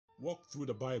Walk Through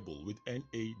the Bible with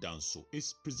N.A. Danso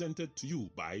is presented to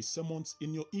you by Sermons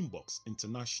in Your Inbox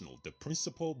International, the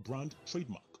principal brand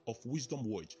trademark of Wisdom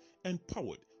Word, and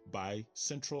powered by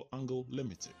Central Angle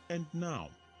Limited. And now,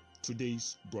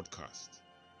 today's broadcast.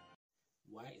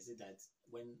 Why is it that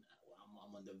when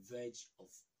I'm on the verge of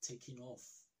taking off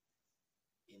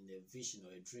in the vision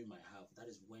or a dream I have, that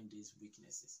is when these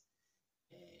weaknesses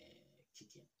kick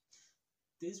in?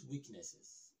 These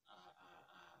weaknesses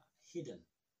are hidden.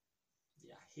 They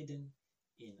are hidden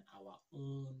in our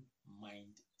own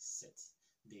mindset.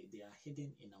 They are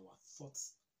hidden in our thought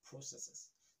processes.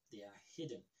 They are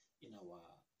hidden in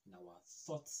our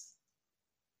thought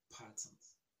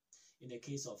patterns. In the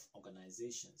case of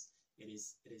organizations, it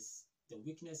is the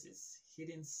weakness is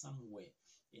hidden somewhere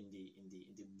in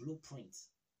the blueprint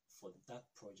for that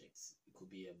project. It could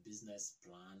be a business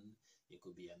plan, it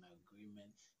could be an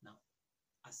agreement. Now,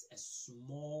 as a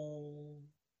small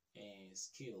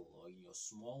scale or in your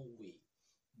small way,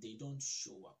 they don't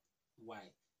show up. Why?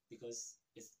 Because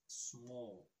it's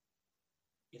small.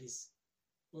 It is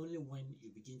only when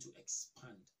you begin to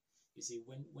expand. You see,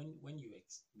 when you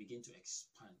begin to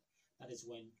expand, that is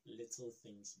when little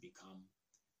things become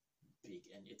big.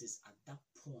 And it is at that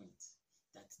point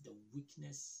that the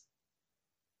weakness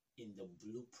in the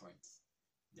blueprint,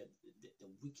 the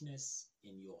weakness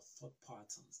in your thought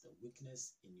patterns, the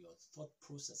weakness in your thought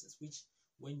processes, which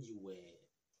when you were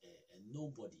a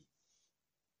nobody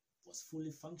was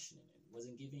fully functioning and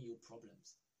wasn't giving you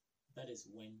problems, that is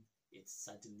when it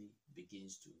suddenly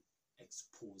begins to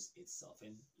expose itself.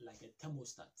 And like a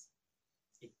thermostat,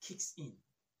 it kicks in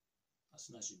as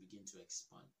soon as you begin to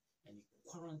expand, and it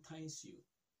quarantines you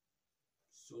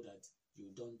so that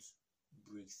you don't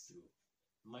break through.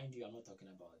 Mind you, I'm not talking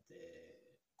about the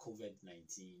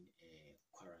COVID-19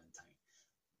 quarantine.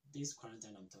 This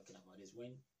quarantine I'm talking about is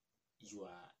when you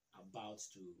are about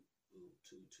to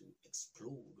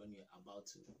explode, when you're about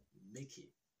to make it.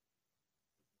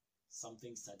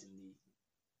 Something suddenly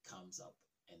comes up,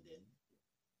 and then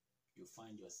you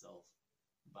find yourself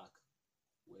back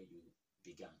where you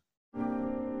began.